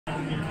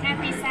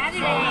Happy Saturday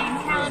in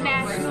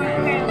Calabash,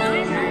 North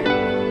Carolina.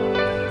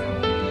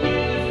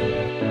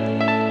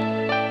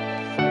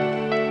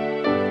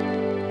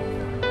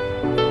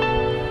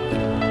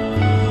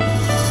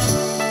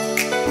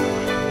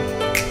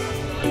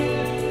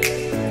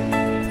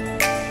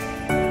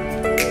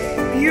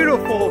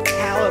 Beautiful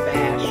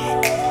Calabash,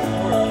 North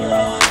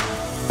Carolina.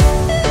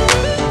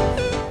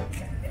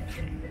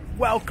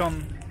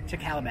 Welcome to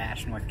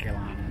Calabash, North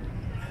Carolina,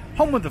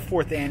 home of the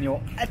 4th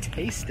annual A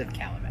Taste of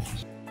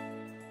Calabash.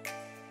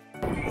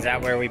 Is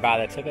that where we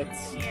buy the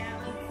tickets? Yeah.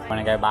 Want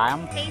to go buy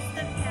them? Taste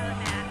of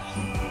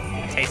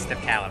Calabash. Taste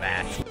of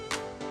Calabash.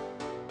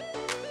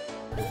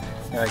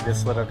 You like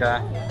this little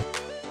guy?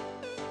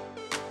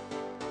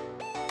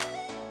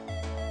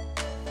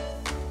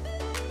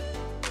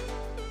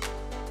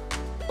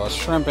 Well,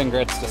 shrimp and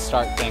grits to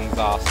start things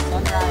off.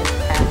 Sunrise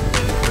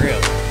Passion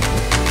Grill.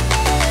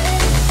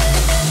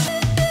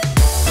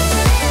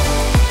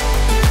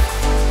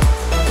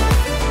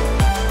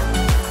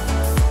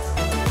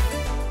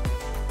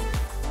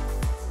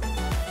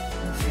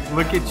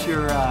 Look at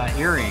your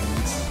earrings.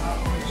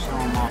 Show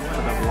them off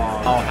for the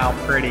vlog. Oh, how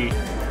pretty.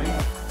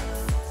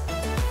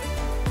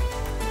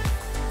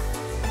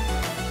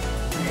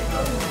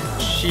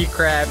 She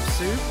crab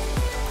soup.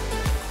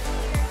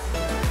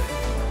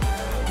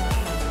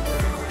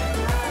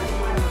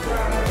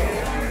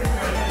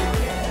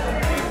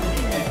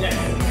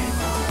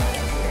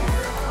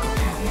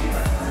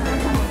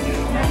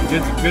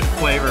 It's good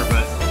flavor,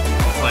 but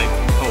it's like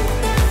cold.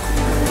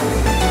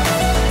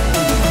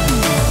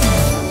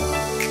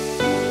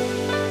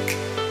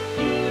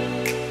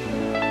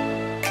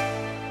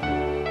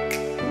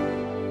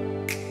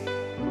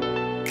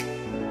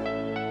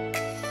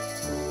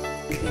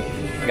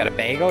 We got a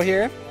bagel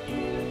here. A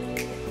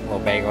little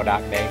bagel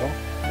dot bagel.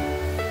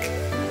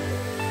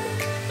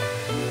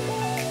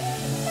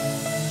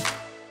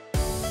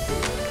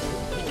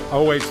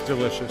 Always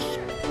delicious.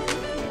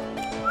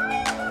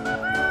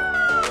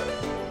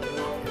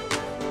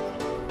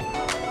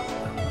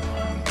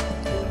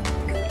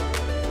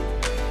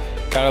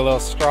 Got a little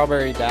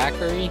strawberry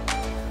daiquiri.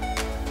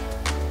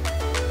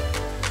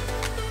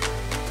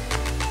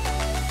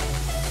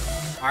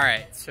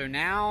 Alright, so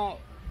now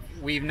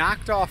we've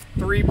knocked off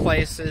 3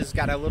 places,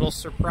 got a little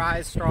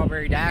surprise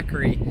strawberry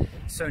daiquiri.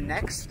 So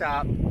next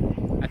up,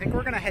 I think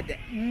we're gonna head to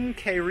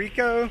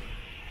Rico,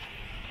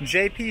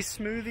 JP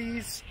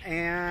Smoothies,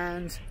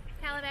 and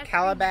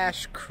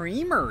Calabash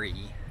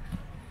Creamery.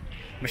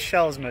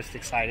 Michelle's most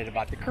excited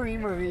about the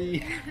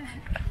creamery.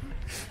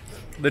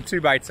 The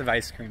 2 bites of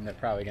ice cream they're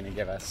probably gonna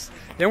give us.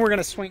 Then we're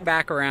gonna swing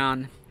back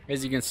around.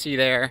 As you can see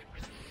there,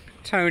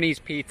 Tony's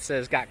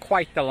Pizza's got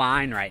quite the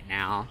line right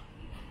now.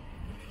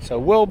 So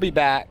we'll be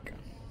back.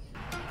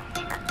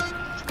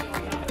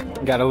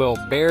 Got a little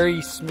berry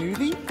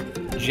smoothie,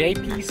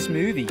 JP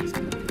Smoothies.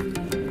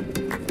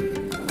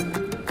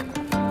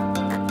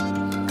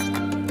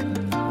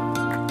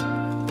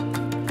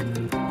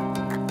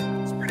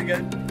 It's pretty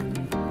good.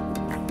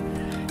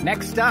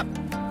 Next up,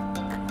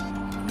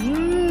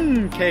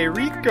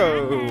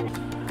 Rico.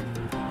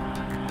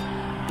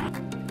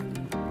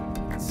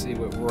 Let's see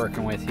what we're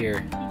working with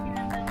here.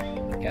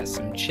 Got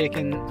some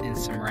chicken and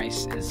some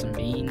rice and some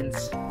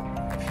beans.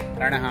 I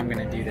don't know how I'm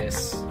gonna do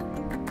this.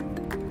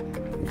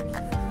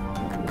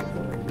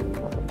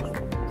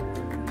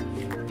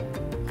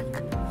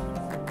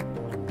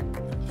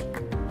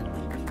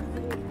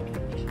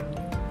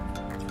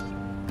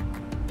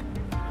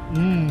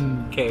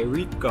 Que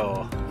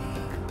rico.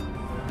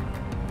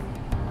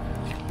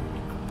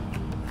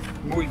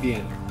 Muy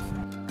bien.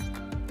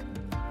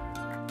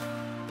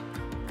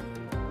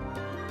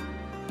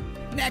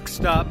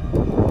 Next up,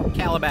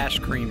 Calabash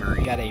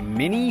Creamery. Got a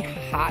mini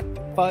hot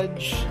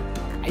fudge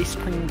ice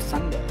cream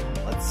sundae.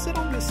 Let's sit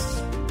on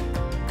this.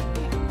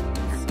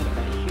 Let's sit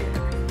right here.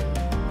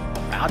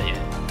 About it.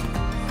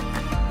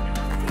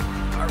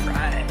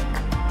 Alright.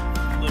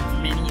 Little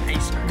mini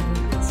ice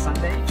cream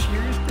sundae.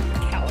 Cheers to the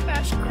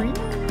Calabash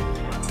Creamery.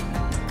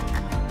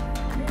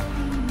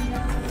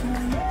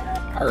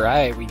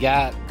 Alright, we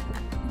got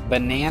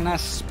banana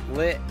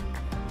split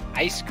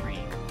ice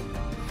cream.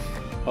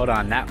 Hold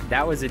on,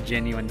 that was a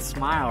genuine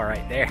smile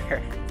right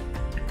there.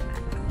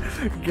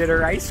 Get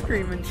her ice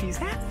cream and she's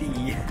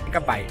happy. Take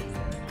a bite.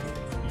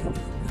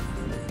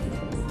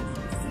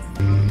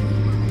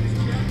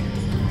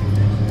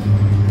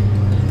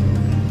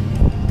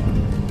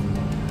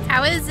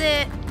 How is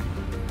it?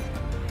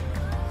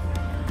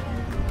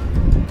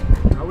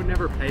 I would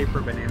never pay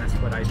for banana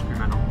split ice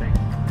cream, I don't think.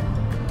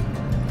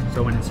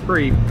 So when it's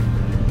free,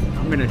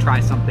 I'm gonna try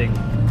something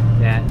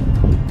that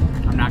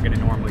I'm not gonna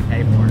normally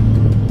pay for.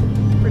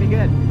 Pretty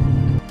good.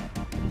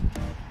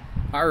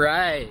 All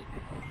right.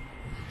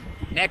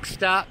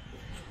 Next up,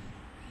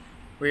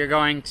 we are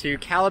going to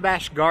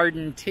Calabash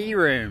Garden Tea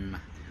Room,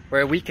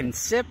 where we can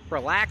sip,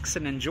 relax,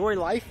 and enjoy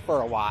life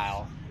for a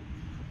while.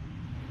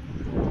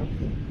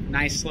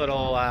 Nice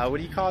little, what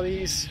do you call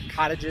these?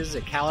 Cottages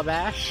at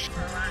Calabash.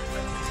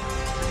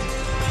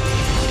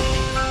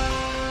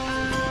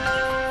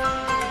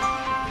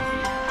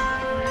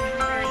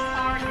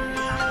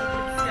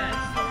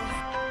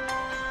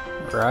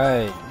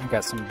 Right, we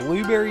got some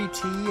blueberry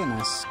tea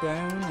and a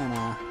scone and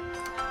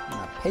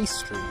a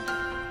pastry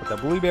with a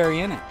blueberry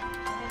in it.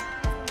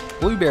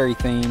 Blueberry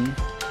theme.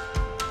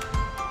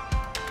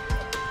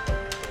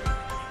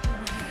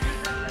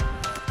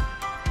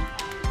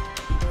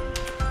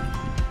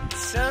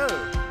 So,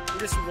 we're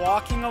just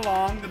walking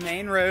along the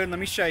main road. Let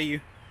me show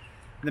you.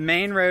 The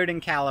main road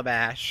in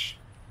Calabash.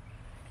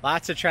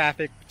 Lots of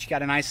traffic, but you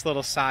got a nice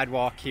little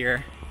sidewalk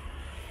here.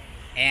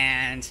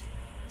 And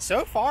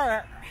so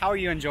far, how are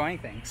you enjoying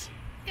things?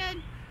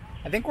 Good.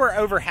 I think we're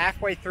over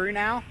halfway through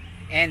now,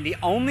 and the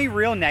only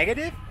real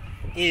negative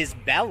is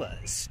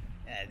Bella's.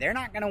 They're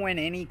not going to win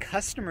any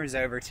customers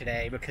over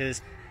today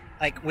because,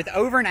 like, with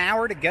over an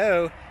hour to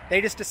go,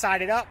 they just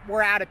decided, oh,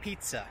 we're out of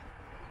pizza.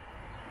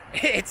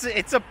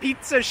 It's a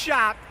pizza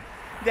shop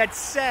that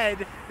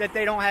said that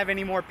they don't have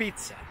any more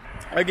pizza.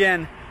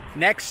 Again,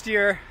 next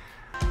year,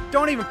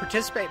 don't even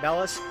participate,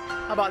 Bella's.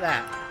 How about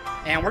that?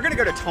 And we're gonna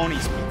go to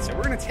Tony's Pizza.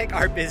 We're gonna take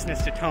our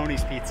business to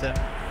Tony's Pizza,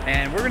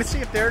 and we're gonna see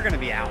if they're gonna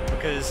be out,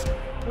 because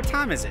what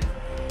time is it?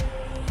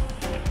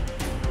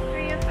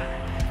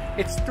 3:05.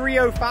 It's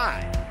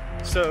 3:05.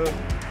 So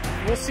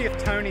we'll see if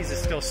Tony's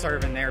is still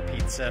serving their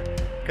pizza,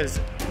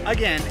 because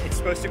again, it's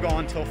supposed to go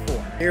on until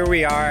 4. Here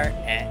we are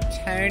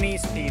at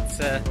Tony's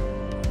Pizza.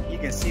 You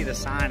can see the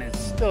sign is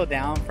still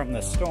down from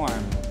the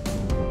storm.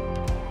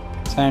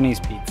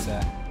 Tony's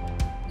Pizza.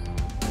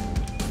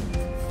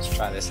 Let's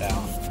try this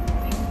out.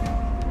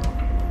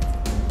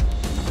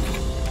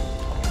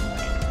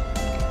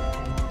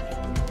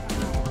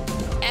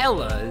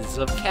 Ella's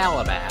of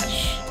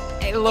Calabash,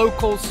 a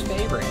local's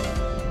favorite.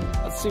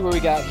 Let's see what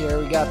we got here.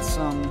 We got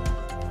some,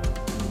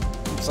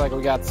 looks like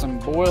we got some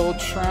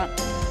boiled shrimp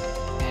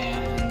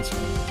and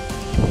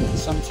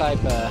some type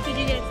of, Did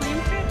you get a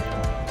clam strip? I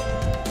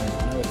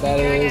don't know what that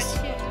Here, I is.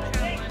 got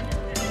 2.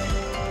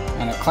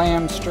 And a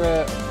clam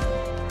strip.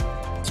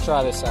 Let's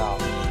try this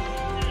out.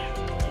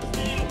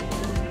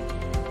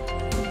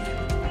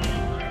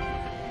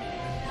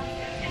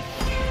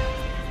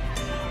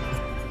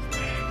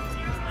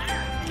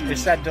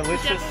 It's that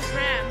delicious, Double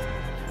crab.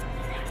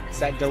 it's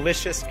that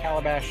delicious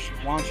Calabash.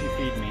 Why don't you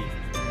feed me?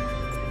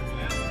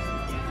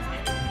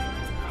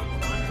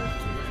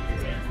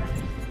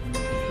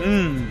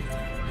 Mmm.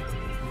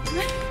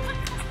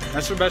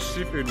 That's the best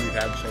seafood we've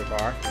had so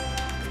far.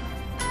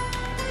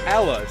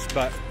 Ella's,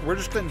 but we're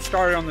just getting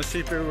started on the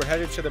seafood. We're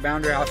headed to the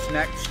Boundary House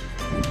next.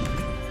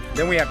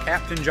 Then we have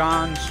Captain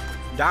John's,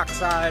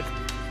 Dockside,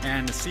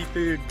 and the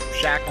Seafood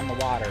Shack on the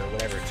Water, or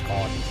whatever it's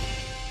called.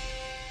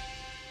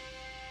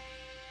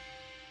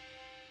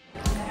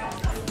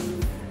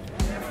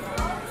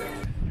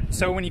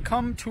 So when you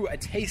come to a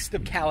Taste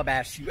of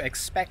Calabash, you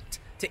expect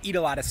to eat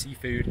a lot of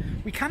seafood.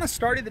 We kind of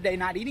started the day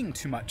not eating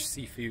too much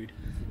seafood,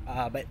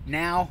 but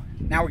now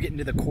we're getting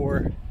to the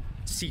core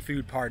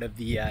seafood part of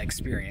the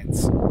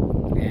experience.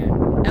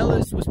 And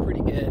Ella's was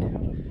pretty good.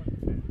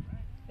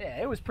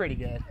 Yeah, it was pretty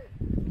good.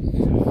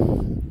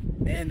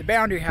 And the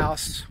Boundary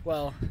House,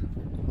 well,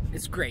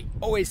 it's great.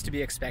 Always to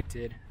be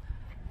expected.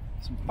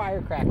 Some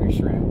firecracker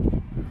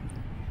shrimp.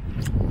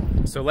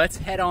 So let's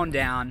head on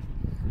down,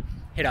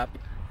 hit up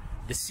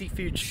the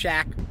Seafood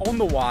Shack on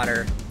the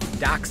Water,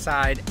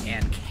 Dockside,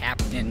 and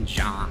Captain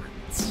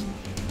John's.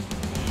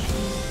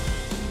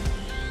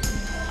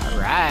 All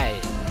right,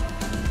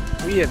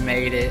 we have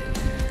made it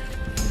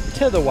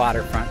to the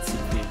Waterfront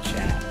Seafood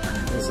Shack.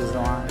 This is the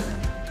one.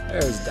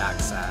 There's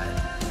Dockside.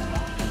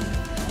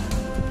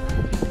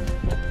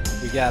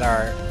 We got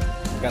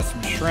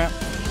some shrimp.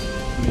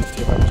 Let me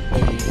see if I can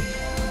show you.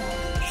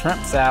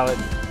 Shrimp salad.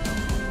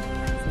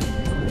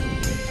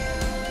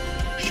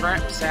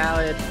 Shrimp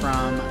salad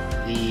from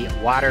the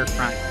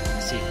Waterfront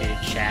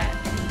Seafood Shack,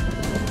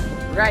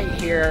 right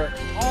here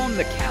on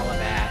the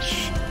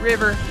Calabash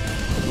River,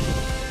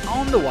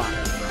 on the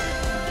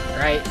waterfront,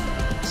 right?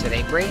 So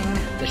they bring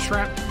the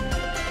shrimp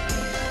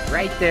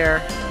right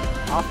there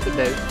off the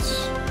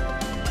boats,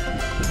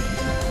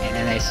 and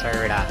then they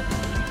serve it up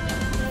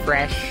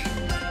fresh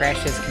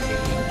as can be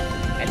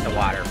at the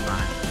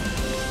waterfront.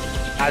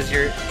 How's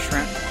your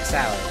shrimp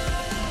salad?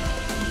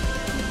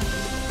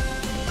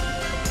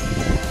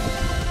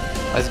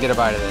 Let's get a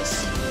bite of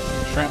this.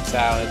 Shrimp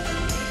salad.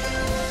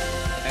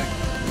 Okay.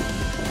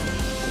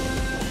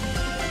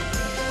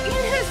 You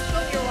just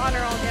spilled your water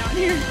all down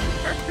here.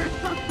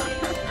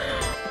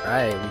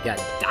 Right, we got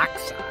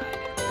Dockside.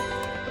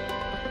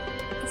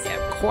 Yeah,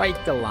 quite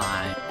the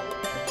line.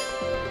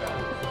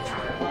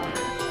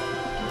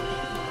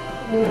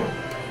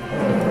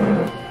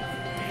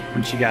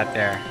 What you got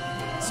there?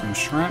 Some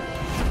shrimp.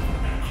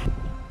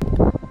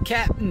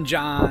 Captain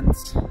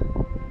John's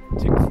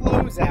to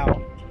close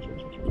out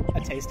a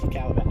Taste of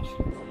Calabash.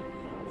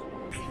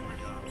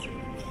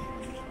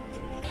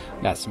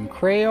 Got some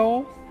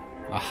Creole,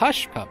 a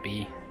hush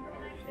puppy.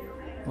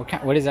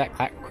 What is that?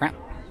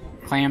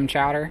 Clam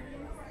chowder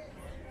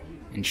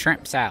and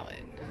shrimp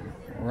salad.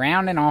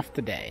 Rounding off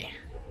the day.